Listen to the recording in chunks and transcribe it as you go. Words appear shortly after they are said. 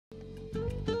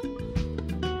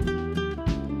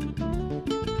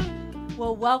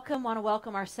Well, welcome. Want to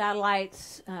welcome our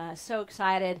satellites. So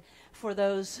excited for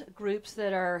those groups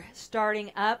that are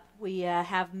starting up. We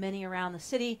have many around the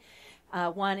city.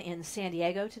 One in San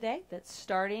Diego today that's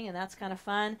starting, and that's kind of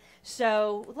fun.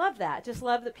 So love that. Just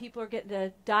love that people are getting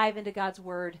to dive into God's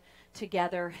Word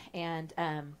together, and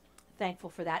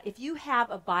thankful for that. If you have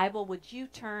a Bible, would you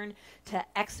turn to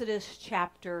Exodus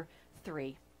chapter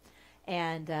 3?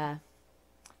 And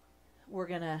we're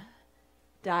going to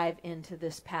dive into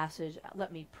this passage.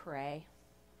 Let me pray.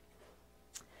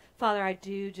 Father, I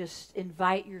do just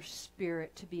invite your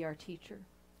Spirit to be our teacher.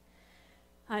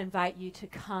 I invite you to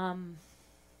come.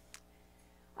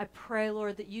 I pray,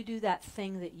 Lord, that you do that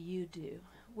thing that you do,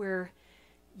 where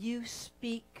you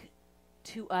speak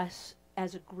to us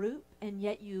as a group, and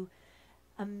yet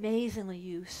amazingly,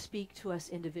 you speak to us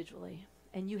individually.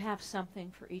 And you have something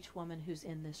for each woman who's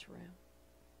in this room.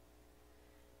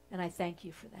 And I thank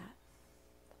you for that.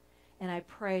 And I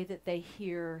pray that they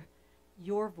hear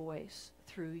your voice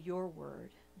through your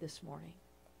word this morning.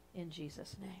 In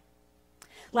Jesus' name.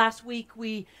 Last week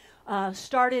we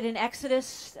started in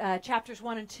Exodus chapters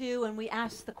 1 and 2, and we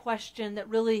asked the question that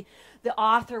really the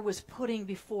author was putting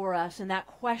before us. And that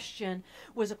question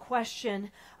was a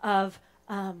question of,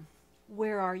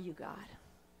 where are you, God?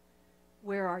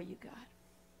 Where are you, God?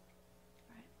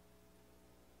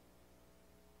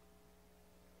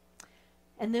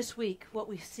 And this week, what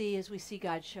we see is we see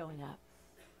God showing up.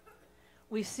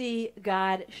 We see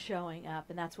God showing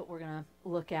up, and that's what we're going to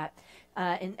look at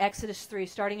in Exodus 3,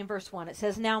 starting in verse 1. It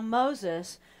says, "Now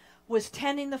Moses was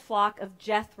tending the flock of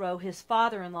Jethro, his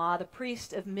father-in-law, the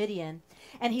priest of Midian,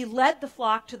 and he led the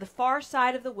flock to the far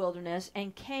side of the wilderness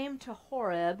and came to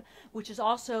Horeb, which is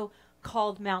also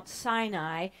called Mount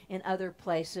Sinai in other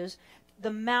places, the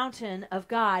mountain of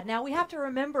God." Now, we have to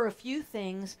remember a few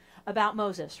things about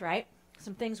Moses, right?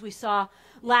 Some things we saw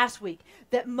last week.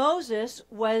 That Moses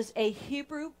was a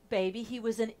Hebrew baby. He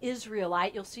was an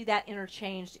Israelite. You'll see that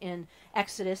interchanged in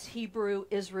Exodus, Hebrew,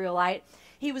 Israelite.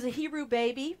 He was a Hebrew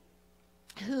baby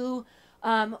who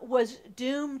was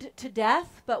doomed to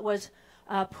death, but was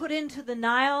put into the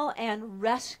Nile and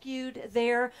rescued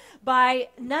there by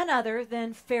none other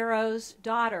than Pharaoh's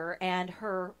daughter and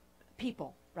her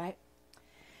people, right?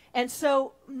 And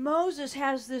so Moses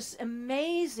has this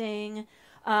amazing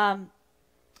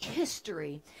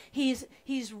history.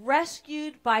 He's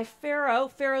rescued by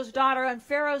Pharaoh's daughter, and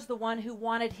Pharaoh's the one who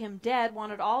wanted him dead,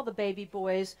 wanted all the baby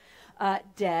boys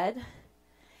dead.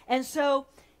 And so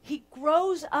he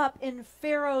grows up in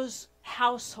Pharaoh's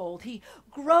household. He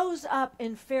grows up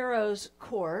in Pharaoh's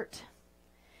court.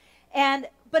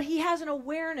 But he has an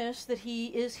awareness that he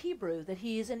is Hebrew, that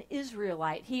he is an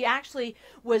Israelite. He actually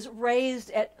was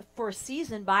raised for a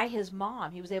season by his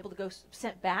mom. He was able to go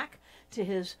sent back to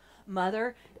his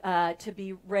mother to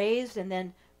be raised, and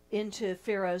then into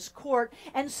Pharaoh's court.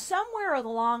 And somewhere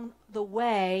along the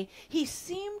way, he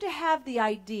seemed to have the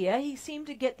idea, he seemed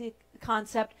to get the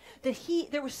concept that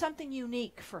there was something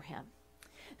unique for him,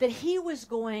 that he was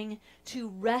going to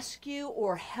rescue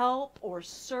or help or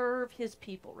serve his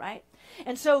people, right?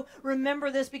 And so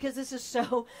remember this, because this is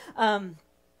so,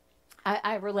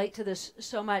 I relate to this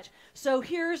so much. So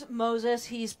here's Moses.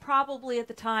 He's probably at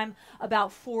the time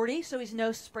about 40, so he's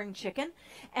no spring chicken.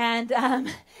 And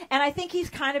I think he's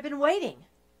kind of been waiting.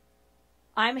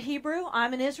 I'm a Hebrew.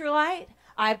 I'm an Israelite.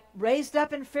 I've raised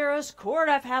up in Pharaoh's court.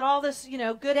 I've had all this,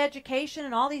 good education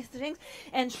and all these things.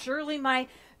 And surely my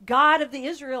God of the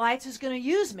Israelites is going to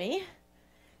use me.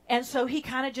 And so he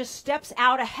kind of just steps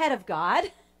out ahead of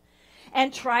God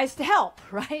and tries to help,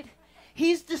 right?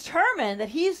 He's determined that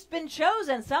he's been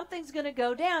chosen. Something's going to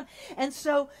go down. And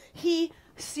so he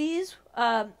sees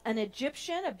an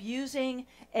Egyptian abusing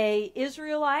a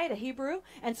Israelite, a Hebrew.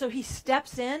 And so he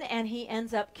steps in and he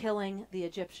ends up killing the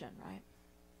Egyptian, right?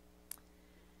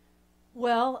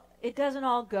 Well, it doesn't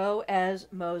all go as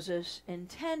Moses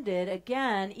intended.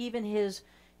 Again, even his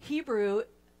Hebrew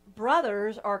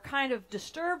brothers are kind of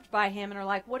disturbed by him and are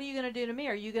like, what are you going to do to me?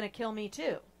 Are you going to kill me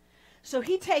too? So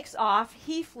he takes off,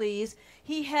 he flees,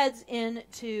 he heads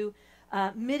into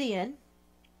Midian,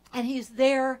 and he's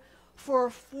there for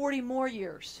 40 more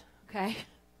years, okay?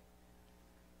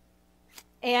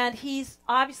 And he's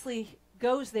obviously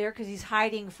goes there because he's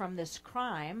hiding from this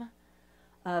crime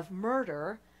of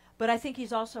murder, but I think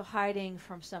he's also hiding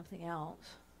from something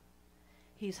else.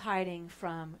 He's hiding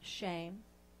from shame,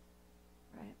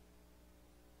 right?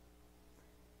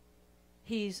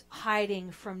 He's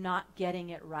hiding from not getting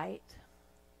it right.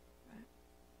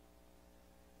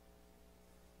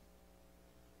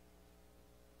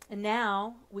 And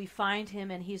now we find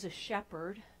him, and he's a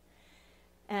shepherd.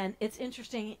 And it's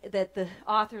interesting that the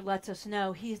author lets us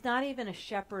know he's not even a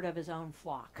shepherd of his own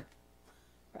flock.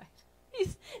 Right?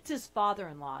 It's his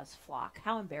father-in-law's flock.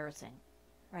 How embarrassing,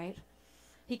 right?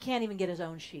 He can't even get his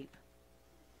own sheep.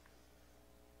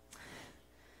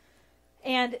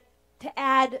 And to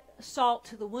add salt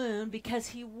to the wound, because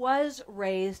he was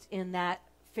raised in that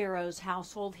Pharaoh's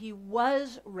household, he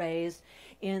was raised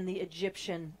in the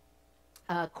Egyptian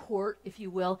court, if you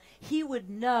will, he would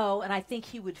know, and I think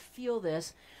he would feel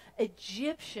this,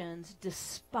 Egyptians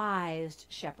despised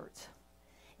shepherds.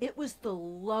 It was the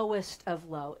lowest of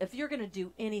low. If you're going to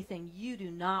do anything, you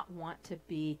do not want to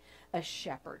be a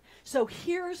shepherd. So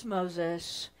here's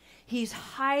Moses. He's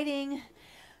hiding.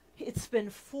 It's been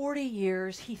 40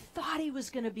 years. He thought he was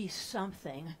going to be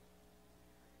something.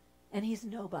 And he's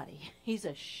nobody. He's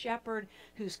a shepherd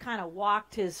who's kind of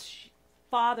walked his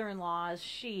father-in-law's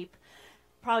sheep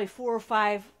probably 4 or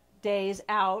 5 days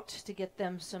out to get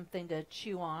them something to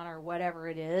chew on or whatever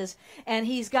it is. And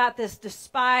he's got this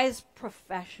despised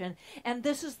profession. And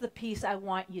this is the piece I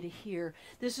want you to hear.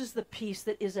 This is the piece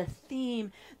that is a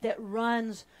theme that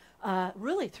runs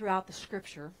really throughout the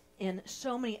Scripture in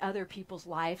so many other people's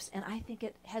lives. And I think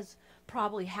it has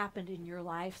probably happened in your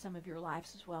life, some of your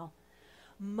lives as well.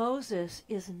 Moses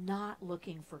is not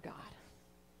looking for God.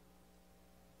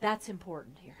 That's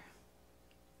important here.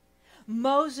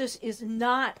 Moses is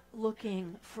not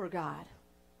looking for God,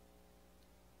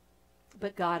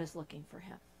 but God is looking for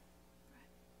him.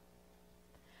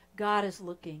 God is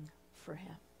looking for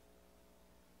him.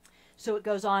 So it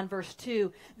goes on, verse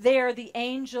 2. There the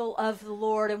angel of the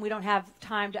Lord, and we don't have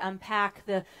time to unpack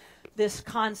this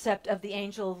concept of the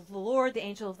angel of the Lord. The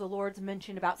angel of the Lord is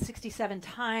mentioned about 67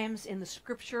 times in the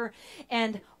Scripture.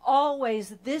 And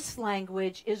always this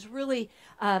language is really,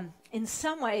 in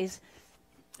some ways,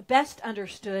 best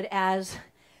understood as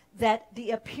that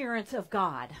the appearance of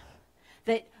God.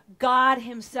 That God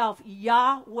himself,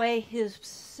 Yahweh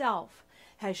himself,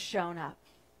 has shown up.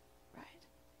 Right?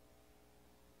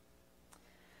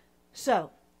 So,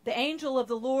 the angel of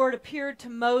the Lord appeared to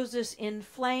Moses in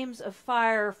flames of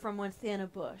fire from within a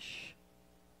bush.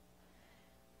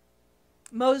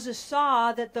 Moses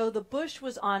saw that though the bush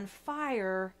was on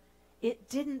fire, it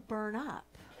didn't burn up.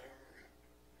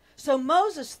 So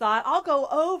Moses thought, I'll go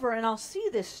over and I'll see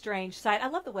this strange sight. I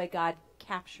love the way God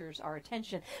captures our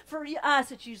attention. For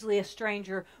us, it's usually a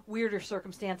stranger, weirder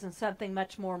circumstance and something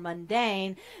much more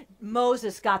mundane.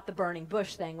 Moses got the burning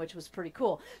bush thing, which was pretty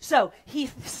cool. So he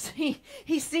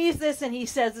sees this and he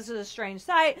says, this is a strange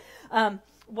sight.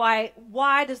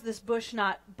 Why does this bush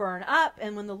not burn up?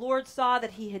 And when the Lord saw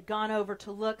that he had gone over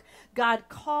to look, God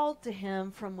called to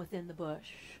him from within the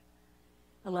bush.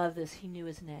 I love this. He knew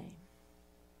his name.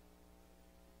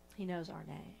 He knows our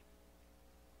name.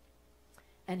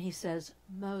 And he says,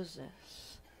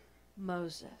 Moses,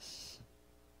 Moses.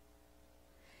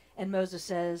 And Moses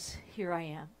says, here I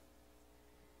am.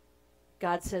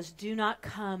 God says, do not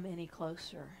come any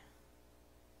closer.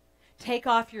 Take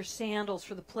off your sandals,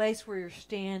 for the place where you're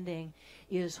standing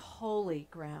is holy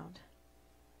ground.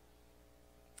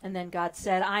 And then God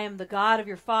said, I am the God of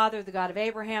your father, the God of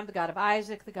Abraham, the God of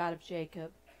Isaac, the God of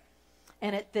Jacob.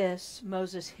 And at this,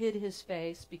 Moses hid his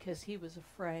face because he was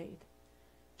afraid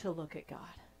to look at God.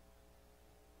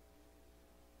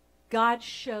 God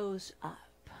shows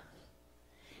up.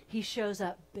 He shows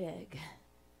up big.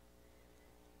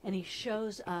 And he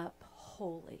shows up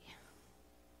holy.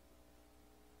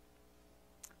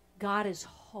 God is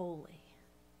holy.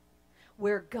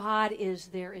 Where God is,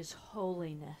 there is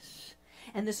holiness.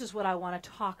 And this is what I want to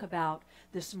talk about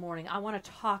this morning. I want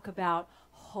to talk about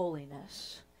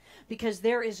holiness. Because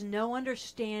there is no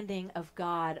understanding of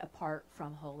God apart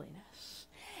from holiness.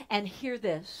 And hear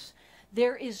this,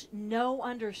 there is no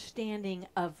understanding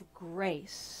of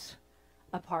grace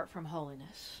apart from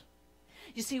holiness.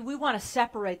 You see, we want to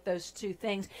separate those two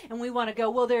things, and we want to go,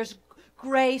 well, there's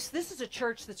grace. This is a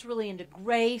church that's really into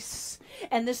grace,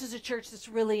 and this is a church that's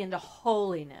really into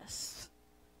holiness.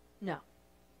 No.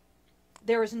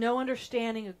 There is no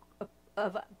understanding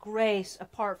of grace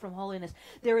apart from holiness.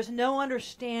 There is no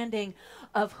understanding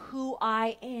of who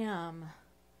I am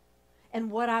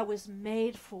and what I was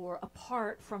made for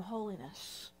apart from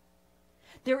holiness.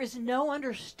 There is no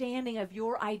understanding of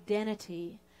your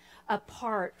identity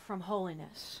apart from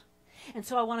holiness. And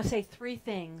so I want to say 3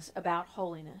 things about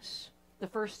holiness. The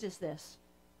first is this.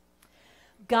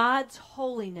 God's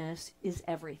holiness is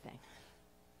everything.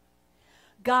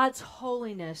 God's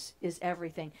holiness is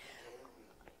everything.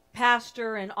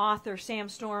 Pastor and author Sam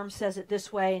Storm says it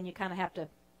this way, and you kind of have to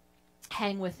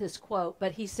hang with his quote,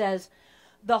 but he says,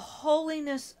 the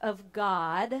holiness of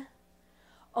God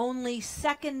only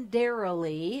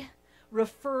secondarily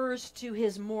refers to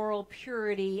his moral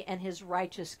purity and his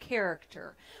righteous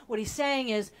character. What he's saying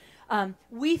is,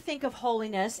 we think of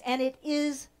holiness, and it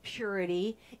is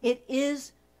purity, it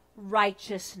is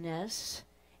righteousness,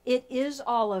 it is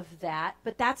all of that,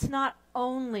 but that's not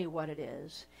only what it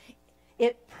is.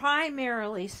 It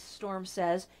primarily, Storm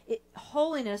says,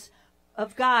 holiness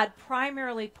of God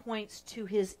primarily points to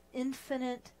his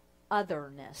infinite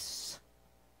otherness.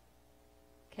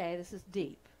 Okay, this is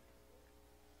deep.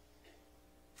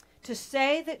 To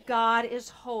say that God is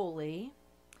holy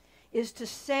is to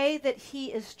say that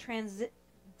he is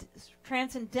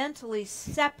transcendentally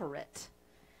separate.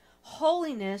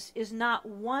 Holiness is not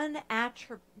one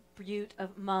attribute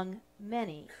among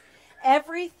many.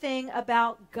 Everything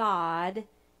about God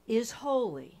is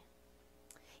holy.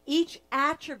 Each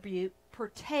attribute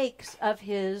partakes of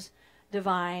his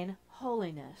divine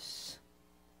holiness.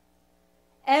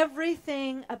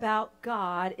 Everything about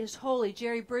God is holy.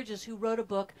 Jerry Bridges, who wrote a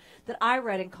book that I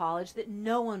read in college that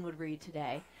no one would read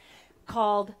today,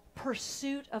 called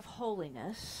Pursuit of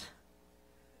Holiness.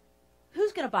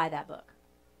 Who's going to buy that book?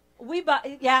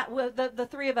 The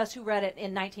three of us who read it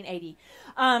in 1980.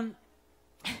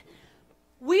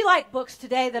 We like books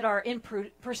today that are in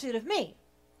pursuit of me,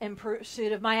 in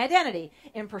pursuit of my identity,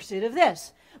 in pursuit of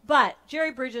this. But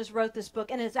Jerry Bridges wrote this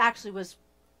book, and it actually was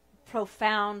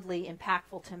profoundly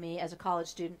impactful to me as a college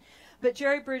student. But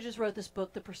Jerry Bridges wrote this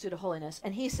book, The Pursuit of Holiness,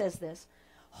 and he says this: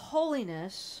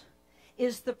 holiness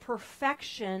is the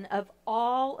perfection of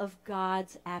all of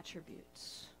God's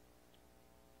attributes.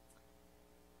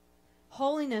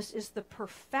 Holiness is the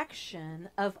perfection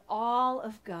of all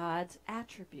of God's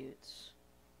attributes.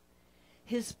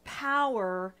 His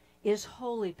power is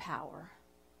holy power.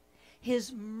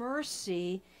 His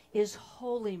mercy is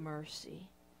holy mercy.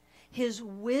 His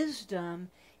wisdom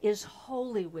is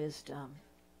holy wisdom.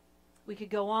 We could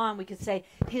go on. We could say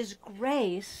his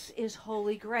grace is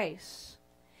holy grace.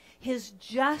 His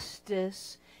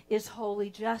justice is holy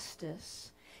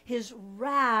justice. His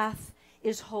wrath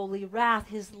is holy wrath.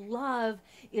 His love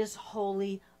is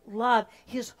holy love.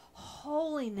 His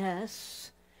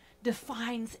holiness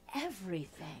defines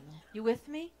everything. You with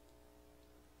me?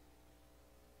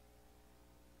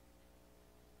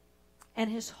 And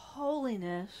his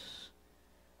holiness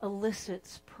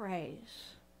elicits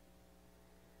praise.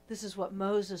 This is what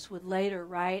Moses would later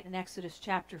write in Exodus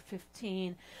chapter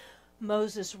 15.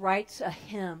 Moses writes a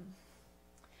hymn.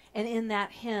 And in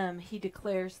that hymn, he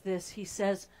declares this. He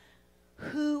says,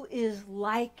 "Who is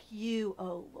like you,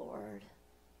 O Lord?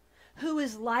 Who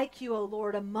is like you, O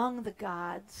Lord, among the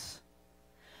gods?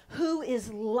 Who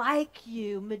is like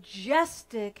you,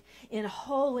 majestic in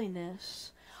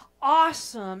holiness,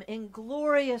 awesome in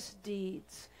glorious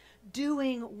deeds,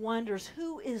 doing wonders?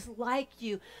 Who is like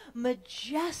you,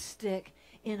 majestic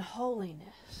in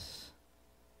holiness?"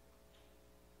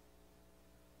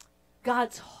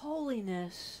 God's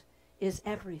holiness is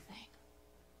everything.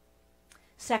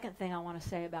 Second thing I want to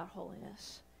say about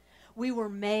holiness. We were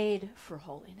made for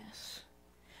holiness.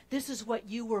 This is what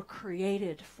you were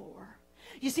created for.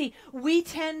 You see, we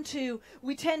tend to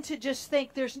just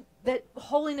think that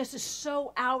holiness is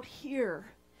so out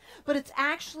here. But it's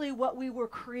actually what we were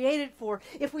created for.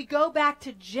 If we go back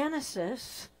to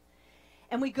Genesis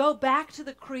and we go back to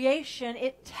the creation,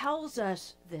 it tells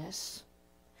us this.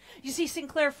 You see,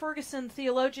 Sinclair Ferguson,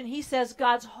 theologian, he says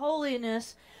God's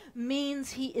holiness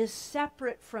means he is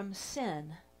separate from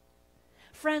sin.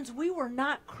 Friends, we were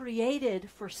not created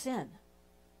for sin.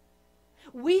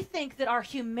 We think that our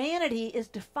humanity is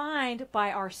defined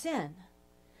by our sin.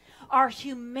 Our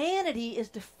humanity is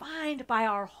defined by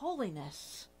our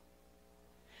holiness.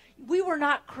 We were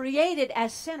not created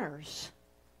as sinners.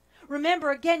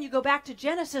 Remember, again, you go back to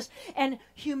Genesis, and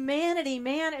humanity,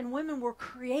 man and women, were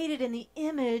created in the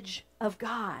image of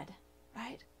God,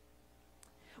 right?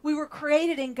 We were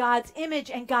created in God's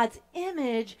image, and God's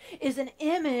image is an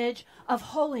image of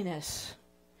holiness.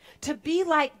 To be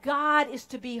like God is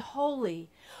to be holy.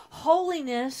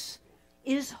 Holiness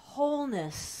is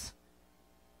wholeness.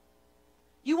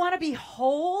 You want to be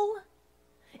whole?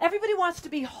 Everybody wants to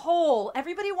be whole.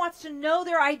 Everybody wants to know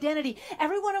their identity.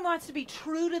 Everyone wants to be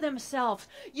true to themselves.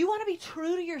 You want to be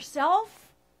true to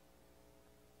yourself?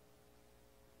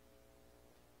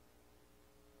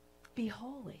 Be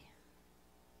holy.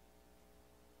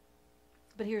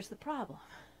 But here's the problem.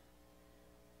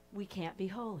 We can't be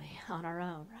holy on our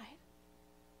own, right?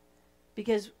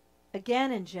 Because,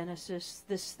 again, in Genesis,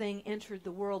 this thing entered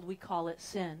the world. We call it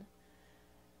sin.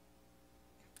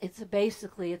 It's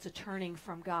a turning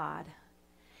from God.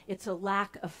 It's a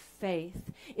lack of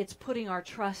faith. It's putting our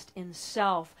trust in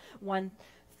self. One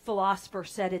philosopher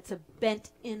said it's a bent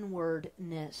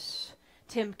inwardness.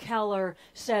 Tim Keller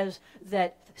says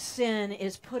that sin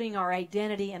is putting our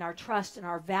identity and our trust and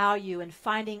our value and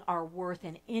finding our worth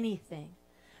in anything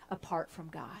apart from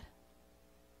God.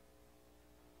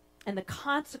 And the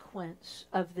consequence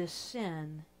of this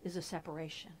sin is a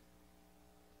separation.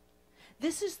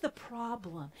 This is the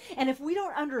problem. And if we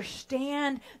don't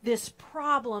understand this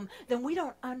problem, then we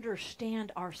don't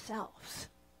understand ourselves.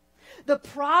 The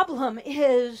problem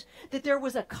is that there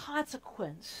was a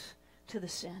consequence to the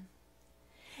sin.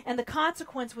 And the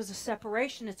consequence was a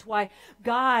separation. It's why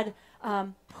God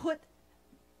put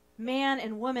man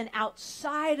and woman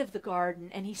outside of the garden,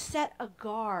 and he set a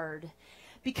guard.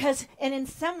 Because, and in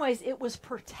some ways, it was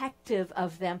protective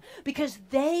of them, because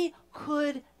they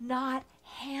could not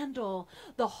handle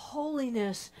the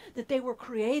holiness that they were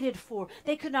created for.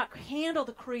 They could not handle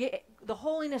the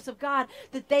holiness of God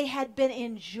that they had been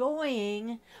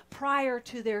enjoying prior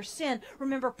to their sin.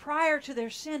 Remember, prior to their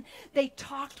sin, they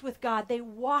talked with God. They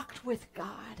walked with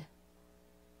God.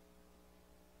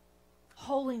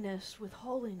 Holiness with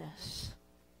holiness.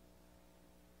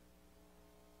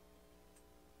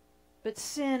 But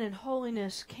sin and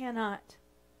holiness cannot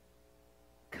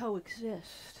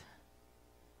coexist.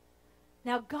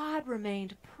 Now, God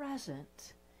remained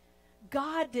present.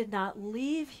 God did not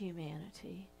leave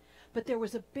humanity, but there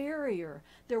was a barrier.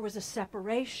 There was a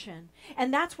separation.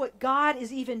 And that's what God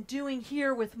is even doing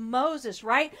here with Moses,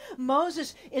 right?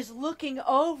 Moses is looking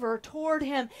over toward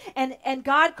him, and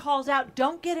God calls out,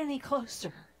 "Don't get any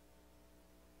closer.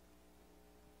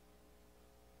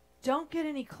 Don't get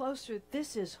any closer.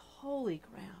 This is holy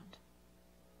ground."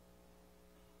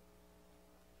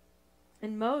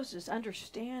 And Moses,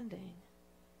 understanding,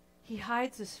 he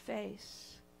hides his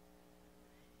face.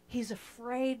 He's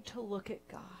afraid to look at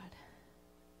God,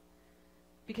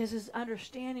 because his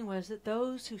understanding was that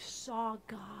those who saw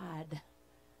God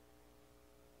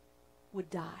would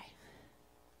die.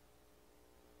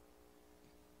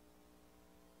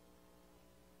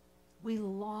 We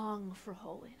long for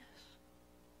holiness.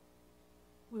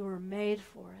 We were made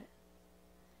for it.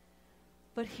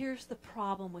 But here's the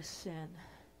problem with sin.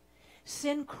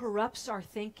 Sin corrupts our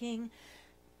thinking.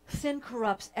 Sin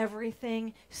corrupts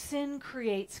everything. Sin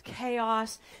creates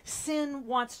chaos. Sin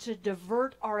wants to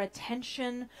divert our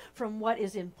attention from what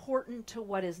is important to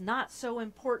what is not so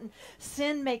important.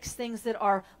 Sin makes things that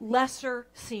are lesser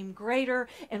seem greater,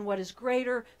 and what is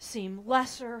greater seem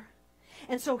lesser.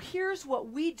 And so here's what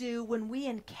we do when we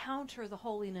encounter the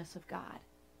holiness of God.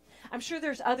 I'm sure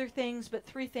there's other things, but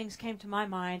 3 things came to my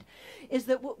mind, is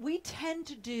that what we tend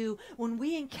to do when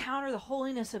we encounter the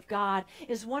holiness of God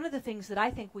is one of the things that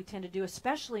I think we tend to do,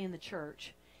 especially in the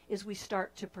church, is we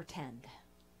start to pretend.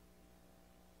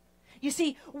 You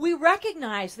see, we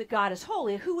recognize that God is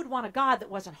holy. Who would want a God that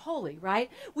wasn't holy, right?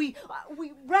 We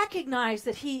recognize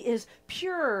that he is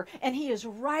pure and he is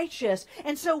righteous.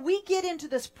 And so we get into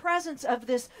this presence of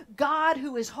this God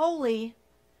who is holy.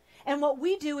 And what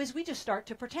we do is we just start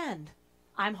to pretend.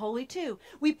 I'm holy too.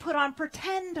 We put on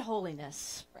pretend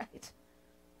holiness, right?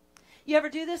 You ever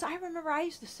do this? I remember I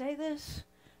used to say this.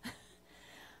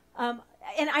 And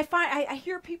I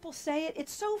hear people say it.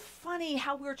 It's so funny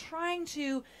how we're trying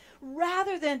to,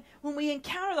 rather than when we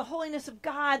encounter the holiness of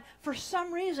God, for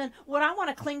some reason, what I want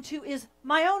to cling to is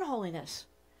my own holiness.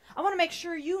 I want to make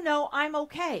sure you know I'm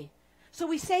okay. So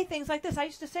we say things like this. I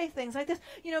used to say things like this.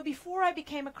 You know, before I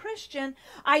became a Christian,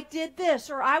 I did this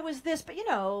or I was this, but, you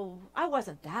know, I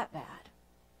wasn't that bad.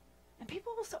 And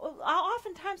people will,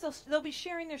 oftentimes they'll be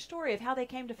sharing their story of how they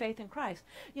came to faith in Christ.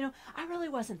 You know, I really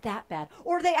wasn't that bad.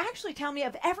 Or they actually tell me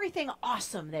of everything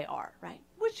awesome they are, right?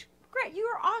 Which, great, you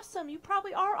are awesome. You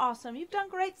probably are awesome. You've done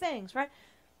great things, right?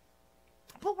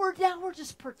 But we're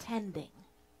just pretending.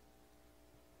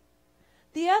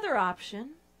 The other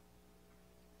option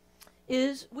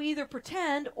is we either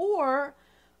pretend or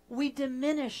we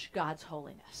diminish God's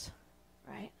holiness,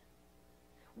 right?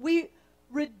 We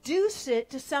reduce it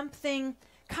to something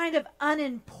kind of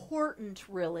unimportant,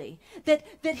 really. That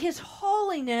his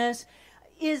holiness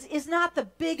is not the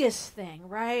biggest thing,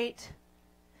 right?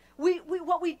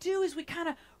 What we do is we kind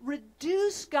of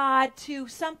reduce God to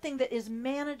something that is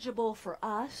manageable for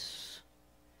us.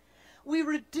 We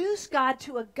reduce God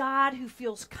to a God who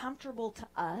feels comfortable to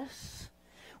us.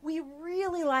 We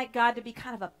really like God to be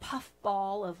kind of a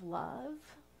puffball of love,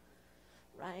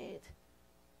 right?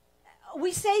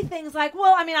 We say things like,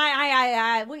 well, I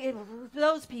mean,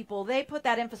 those people, they put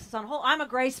that emphasis on whole. I'm a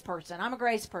grace person. I'm a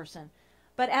grace person.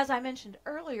 But as I mentioned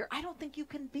earlier, I don't think you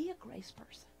can be a grace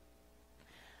person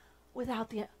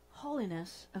without the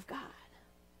holiness of God.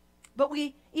 But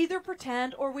we either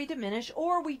pretend or we diminish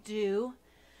or we do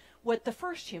what the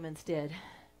first humans did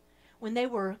when they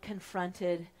were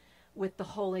confronted with the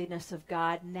holiness of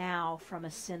God now from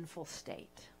a sinful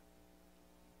state.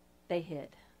 They hid.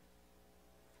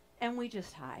 And we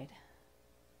just hide.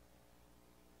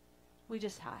 We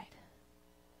just hide.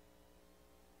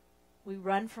 We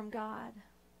run from God.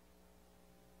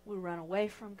 We run away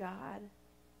from God.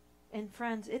 And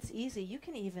friends, it's easy. You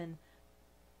can even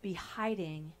be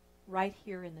hiding right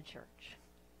here in the church.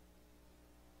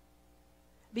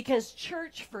 Because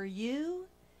church for you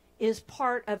is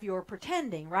part of your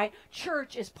pretending, right?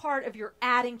 Church is part of your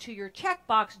adding to your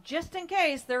checkbox just in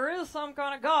case there is some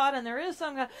kind of God and there is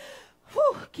some kind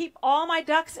of, keep all my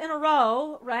ducks in a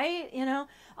row, right? You know,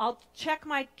 I'll check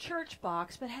my church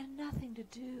box, but it had nothing to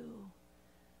do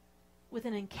with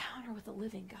an encounter with the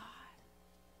living God.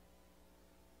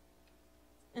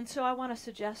 And so I want to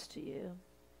suggest to you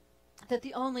that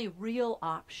the only real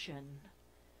option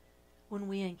when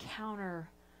we encounter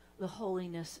the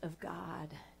holiness of God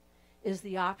is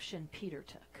the option Peter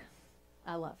took.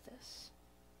 I love this.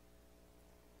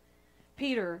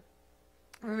 Peter,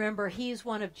 remember, he's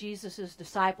one of Jesus'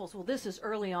 disciples. Well, this is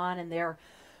early on in their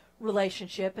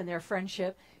relationship and their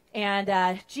friendship.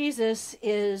 And Jesus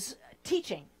is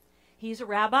teaching. He's a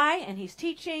rabbi, and he's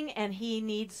teaching, and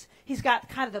he's got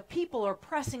kind of the people are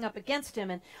pressing up against him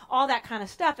and all that kind of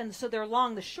stuff. And so they're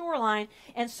along the shoreline.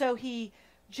 And so he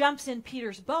jumps in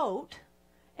Peter's boat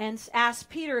and asks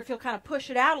Peter if he'll kind of push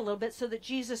it out a little bit so that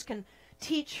Jesus can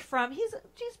teach from, Jesus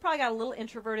probably got a little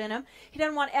introvert in him. He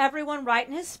doesn't want everyone right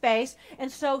in his space.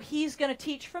 And so he's going to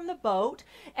teach from the boat.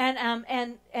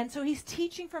 And so he's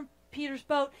teaching from Peter's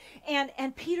boat.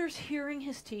 And Peter's hearing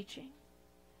his teaching.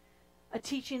 A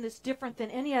teaching that's different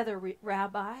than any other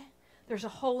rabbi. There's a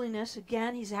holiness.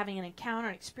 Again, he's having an encounter,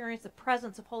 an experience, the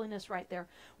presence of holiness right there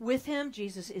with him.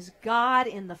 Jesus is God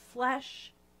in the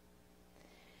flesh.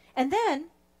 And then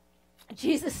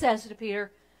Jesus says to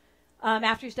Peter,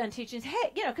 after he's done teaching,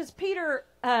 hey, because Peter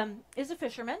is a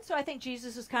fisherman, so I think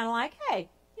Jesus is kind of like, hey,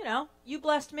 you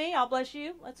blessed me, I'll bless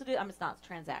you. Let's do it. It's not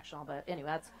transactional, but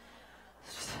anyway,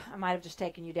 I might have just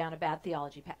taken you down a bad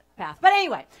theology path. But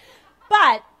anyway.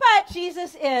 But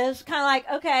Jesus is kind of like,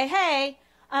 okay, hey,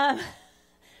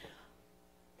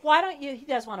 why don't you, he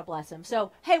does want to bless him.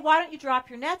 So, hey, why don't you drop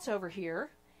your nets over here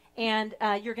and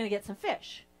you're going to get some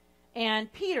fish.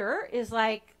 And Peter is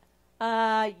like,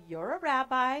 you're a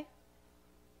rabbi.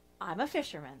 I'm a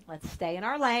fisherman. Let's stay in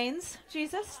our lanes,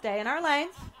 Jesus, stay in our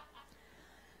lanes.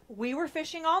 We were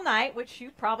fishing all night, which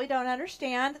you probably don't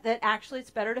understand, that actually it's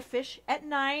better to fish at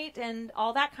night and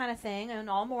all that kind of thing and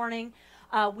all morning.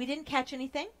 We didn't catch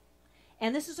anything,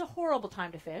 and this is a horrible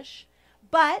time to fish.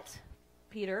 But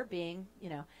Peter, being,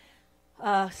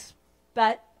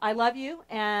 but I love you,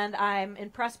 and I'm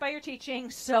impressed by your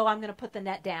teaching, so I'm going to put the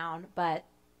net down, but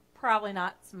probably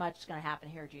not much is going to happen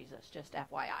here, Jesus, just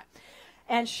FYI.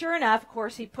 And sure enough, of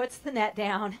course, he puts the net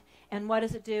down, and what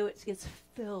does it do? It gets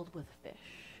filled with fish.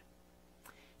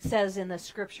 It says in the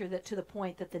scripture that to the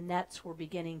point that the nets were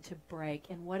beginning to break.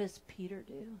 And what does Peter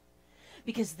do?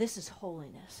 Because this is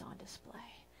holiness on display.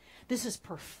 This is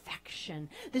perfection.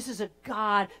 This is a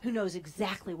God who knows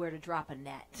exactly where to drop a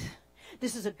net.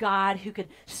 This is a God who can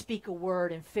speak a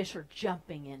word and fish are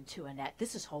jumping into a net.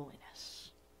 This is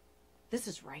holiness. This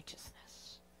is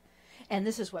righteousness. And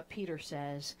this is what Peter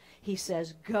says. He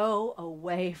says, go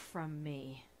away from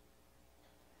me.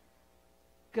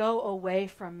 Go away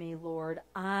from me, Lord.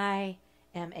 I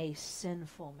am a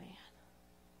sinful man.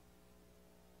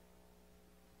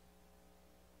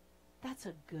 That's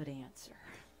a good answer.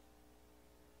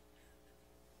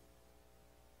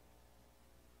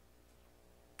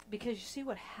 Because you see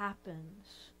what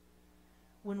happens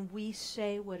when we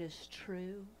say what is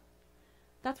true?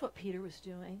 That's what Peter was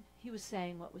doing. He was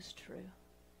saying what was true.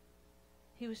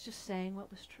 He was just saying what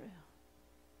was true.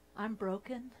 I'm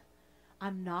broken.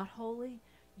 I'm not holy.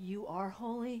 You are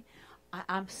holy.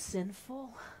 I'm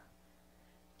sinful.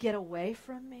 Get away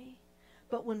from me.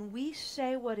 But when we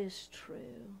say what is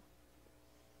true,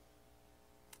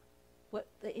 what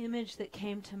the image that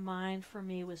came to mind for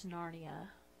me was Narnia.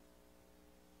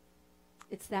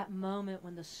 It's that moment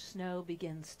when the snow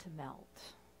begins to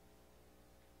melt.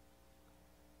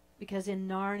 Because in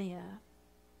Narnia,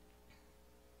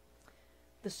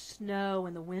 the snow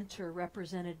and the winter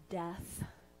represented death.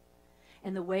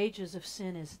 And the wages of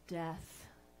sin is death.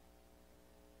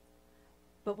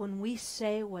 But when we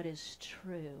say what is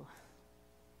true,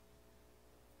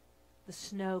 the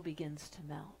snow begins to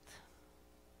melt.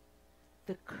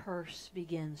 The curse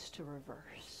begins to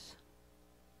reverse.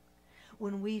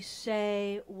 When we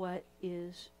say what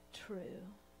is true,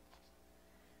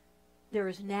 there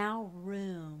is now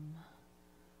room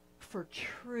for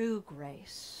true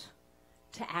grace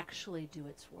to actually do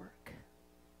its work.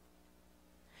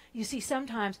 You see,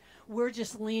 sometimes we're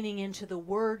just leaning into the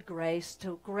word grace,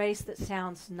 to grace that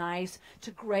sounds nice,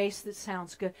 to grace that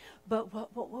sounds good. But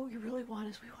what we really want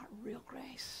is we want real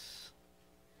grace.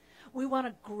 We want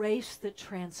a grace that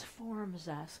transforms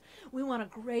us. We want a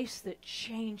grace that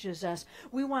changes us.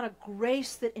 We want a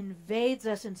grace that invades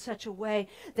us in such a way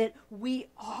that we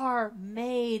are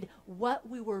made what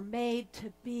we were made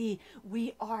to be.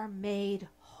 We are made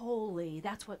holy.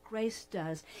 That's what grace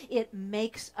does. It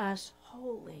makes us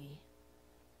holy.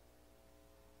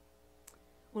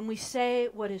 When we say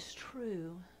what is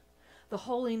true, the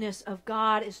holiness of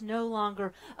God is no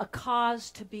longer a cause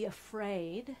to be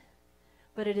afraid,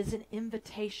 but it is an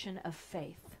invitation of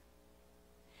faith.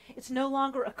 It's no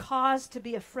longer a cause to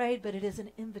be afraid, but it is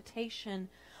an invitation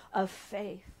of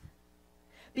faith.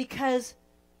 Because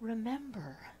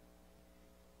remember,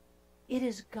 it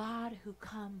is God who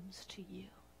comes to you.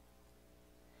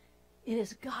 It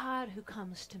is God who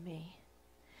comes to me.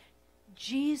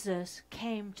 Jesus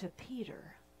came to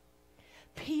Peter.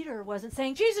 Peter wasn't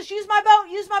saying, Jesus, use my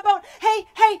boat, use my boat. Hey,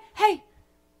 hey, hey.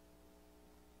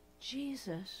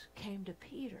 Jesus came to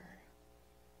Peter.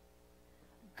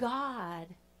 God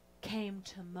came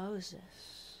to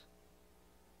Moses.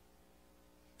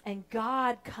 And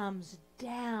God comes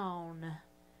down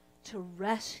to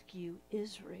rescue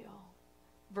Israel.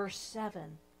 Verse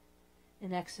 7.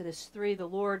 In Exodus 3, the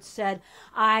Lord said,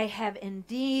 I have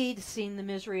indeed seen the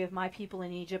misery of my people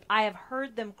in Egypt. I have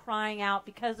heard them crying out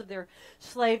because of their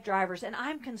slave drivers, and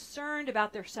I'm concerned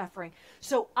about their suffering.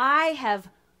 So I have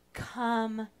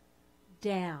come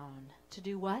down to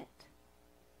do what?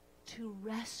 To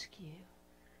rescue.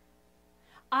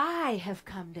 I have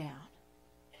come down.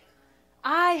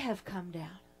 I have come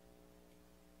down.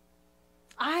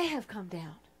 I have come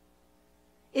down.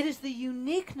 It is the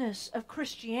uniqueness of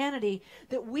Christianity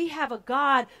that we have a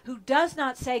God who does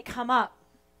not say, come up.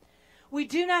 We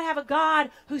do not have a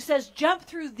God who says, jump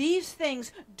through these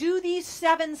things, do these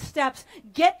 7 steps,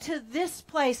 get to this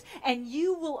place, and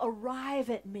you will arrive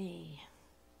at me.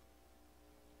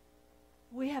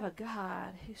 We have a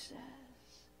God who says,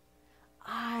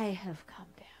 I have come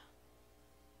down.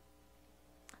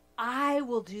 I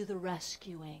will do the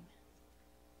rescuing.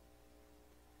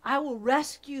 I will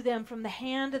rescue them from the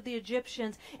hand of the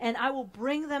Egyptians, and I will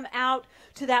bring them out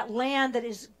to that land that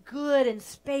is good and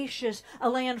spacious, a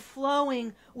land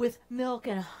flowing with milk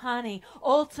and honey,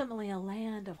 ultimately a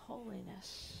land of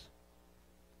holiness.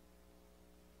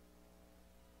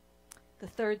 The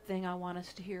third thing I want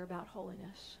us to hear about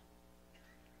holiness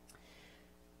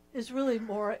is really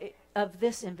more of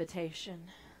this invitation.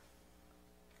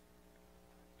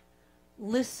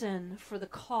 Listen for the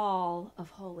call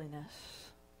of holiness.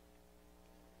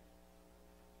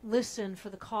 Listen for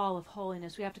the call of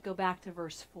holiness. We have to go back to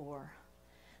verse 4.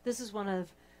 This is one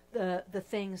of the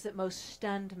things that most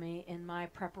stunned me in my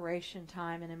preparation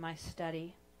time and in my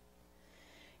study.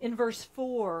 In verse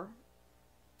 4,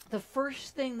 the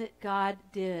first thing that God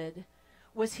did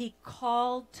was he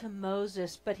called to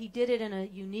Moses, but he did it in a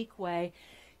unique way.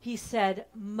 He said,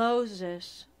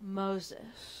 Moses,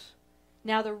 Moses.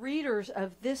 Now the readers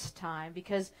of this time,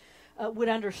 because would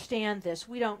understand this.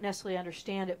 We don't necessarily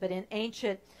understand it, but in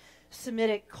ancient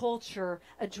Semitic culture,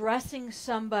 addressing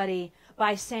somebody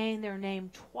by saying their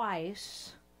name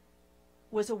twice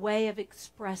was a way of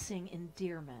expressing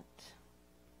endearment.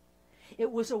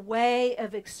 It was a way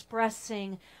of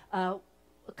expressing,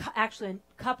 actually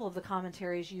a couple of the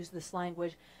commentaries use this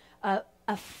language,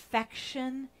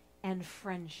 affection and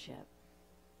friendship.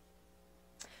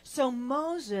 So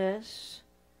Moses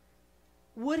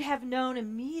would have known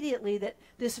immediately that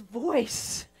this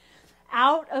voice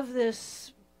out of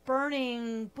this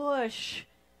burning bush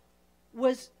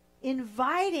was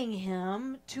inviting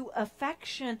him to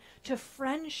affection, to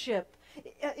friendship.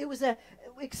 It was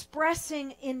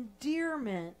expressing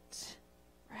endearment,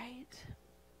 right?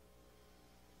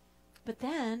 But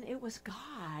then it was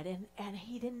God, and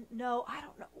he didn't know, I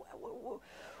don't know,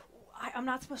 I'm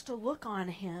not supposed to look on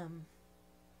him.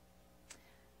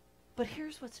 But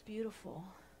here's what's beautiful.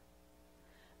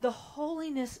 The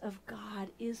holiness of God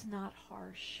is not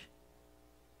harsh.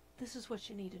 This is what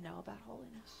you need to know about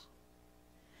holiness.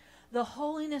 The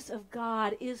holiness of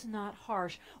God is not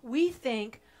harsh. We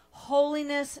think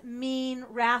holiness mean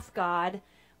wrath God,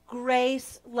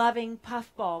 grace loving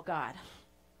puffball God.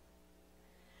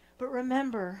 But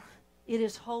remember, it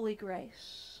is holy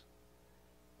grace,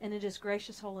 and it is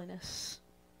gracious holiness.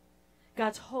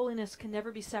 God's holiness can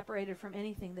never be separated from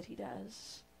anything that he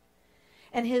does.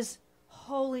 And his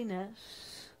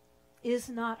holiness is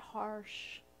not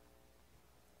harsh.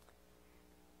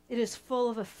 It is full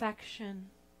of affection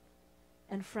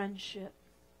and friendship.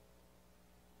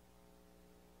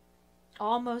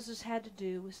 All Moses had to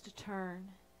do was to turn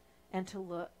and to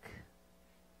look.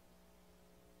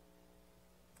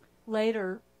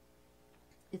 Later,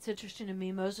 it's interesting to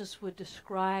me, Moses would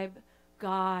describe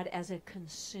God as a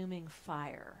consuming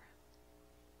fire.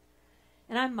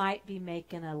 And I might be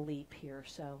making a leap here,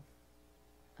 so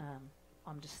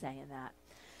I'm just saying that.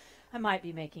 I might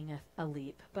be making a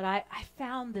leap. But I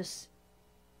found this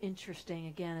interesting,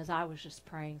 again, as I was just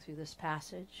praying through this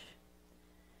passage,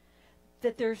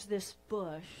 that there's this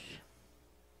bush,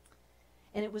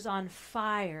 and it was on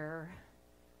fire,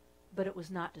 but it was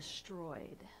not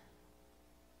destroyed.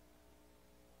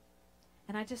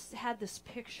 And I just had this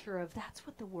picture of that's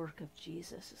what the work of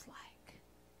Jesus is like.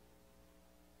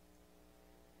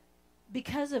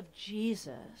 Because of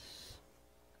Jesus,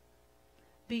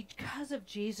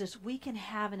 we can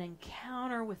have an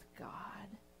encounter with God.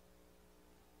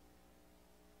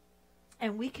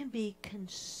 And we can be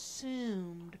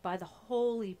consumed by the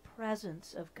holy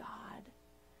presence of God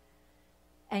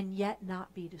and yet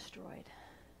not be destroyed.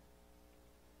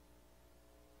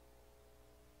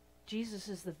 Jesus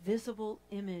is the visible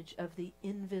image of the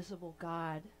invisible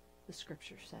God, the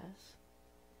Scripture says.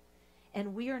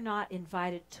 And we are not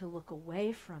invited to look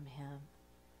away from him.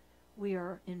 We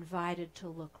are invited to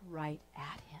look right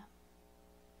at him.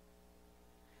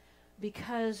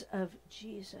 Because of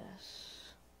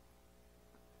Jesus,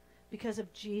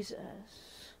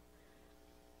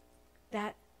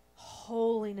 that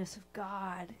holiness of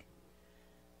God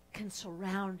can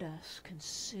surround us,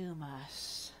 consume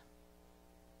us,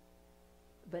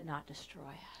 but not destroy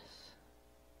us.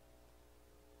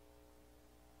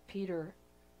 Peter,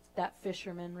 that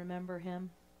fisherman, remember him?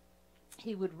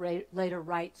 He would later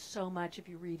write so much. If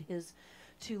you read his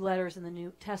 2 letters in the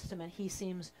New Testament, he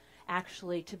seems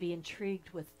actually to be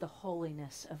intrigued with the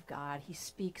holiness of God. He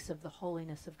speaks of the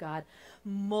holiness of God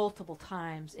multiple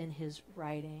times in his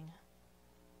writing.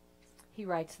 He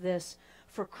writes this,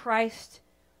 "For Christ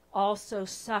also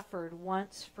suffered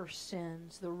once for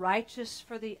sins, the righteous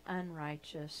for the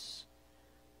unrighteous,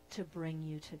 to bring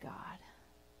you to God."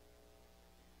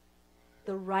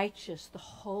 The righteous, the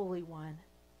holy one,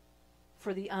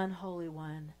 for the unholy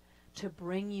one, to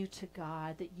bring you to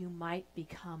God that you might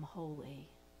become holy.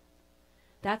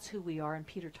 That's who we are, and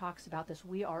Peter talks about this.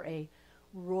 We are a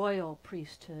royal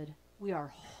priesthood. We are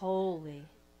holy.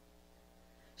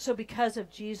 So because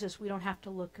of Jesus, we don't have to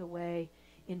look away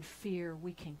in fear.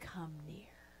 We can come near.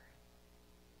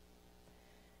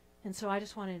 And so I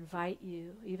just want to invite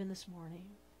you, even this morning,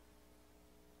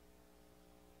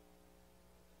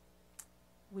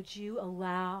 would you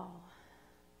allow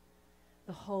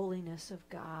the holiness of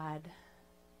God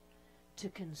to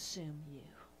consume you,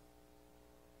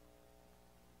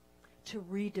 to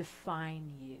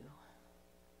redefine you?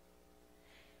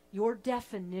 Your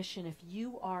definition, if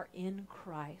you are in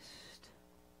Christ,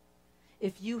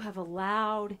 if you have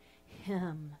allowed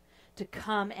him to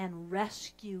come and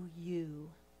rescue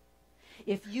you,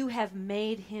 if you have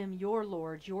made him your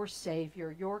Lord, your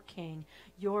Savior, your King,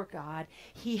 your God,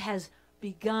 he has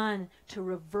begun to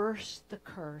reverse the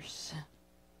curse.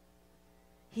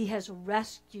 He has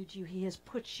rescued you. He has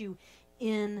put you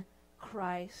in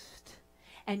Christ.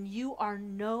 And you are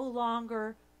no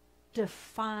longer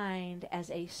defined as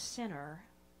a sinner.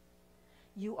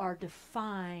 You are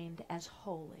defined as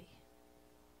holy.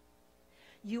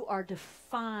 You are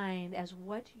defined as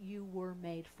what you were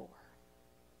made for.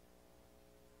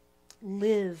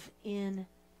 Live in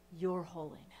your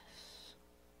holiness.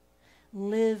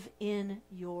 Live in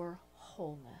your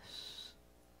wholeness.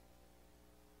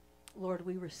 Lord,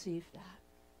 we receive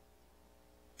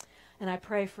that. And I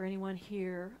pray for anyone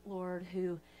here, Lord,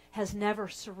 who has never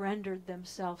surrendered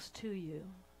themselves to you,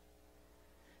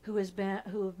 who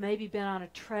have maybe been on a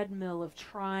treadmill of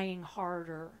trying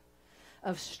harder,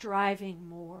 of striving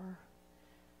more,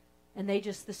 and they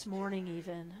just this morning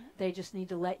even, they just need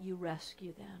to let you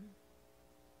rescue them.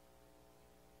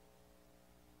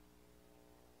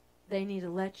 They need to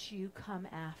let you come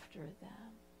after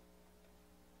them.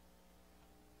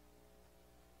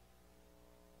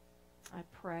 I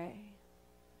pray.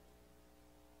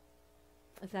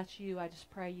 If that's you, I just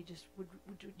pray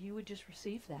you would just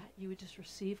receive that. You would just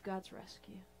receive God's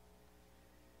rescue.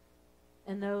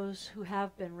 And those who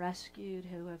have been rescued,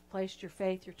 who have placed your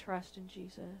faith, your trust in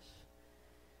Jesus,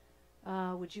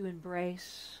 would you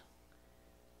embrace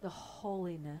the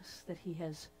holiness that he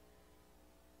has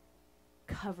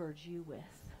covered you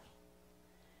with?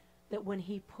 That when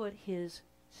he put his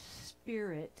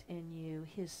Spirit in you,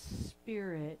 his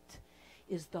Spirit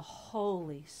is the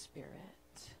Holy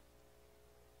Spirit.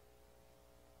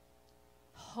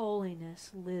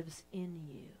 Holiness lives in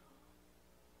you.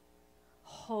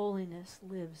 holiness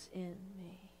lives in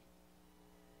me.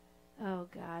 Oh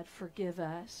God, forgive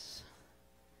us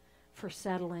for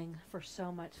settling for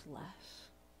so much less.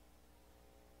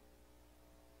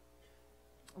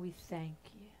 We thank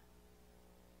you.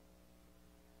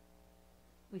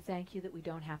 We thank you that we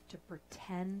don't have to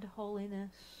pretend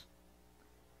holiness.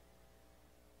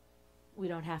 We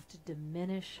don't have to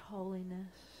diminish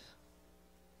holiness.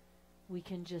 We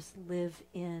can just live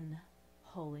in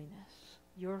holiness,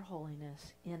 your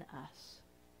holiness in us,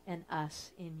 and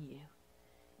us in you.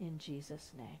 In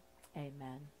Jesus' name,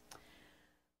 amen.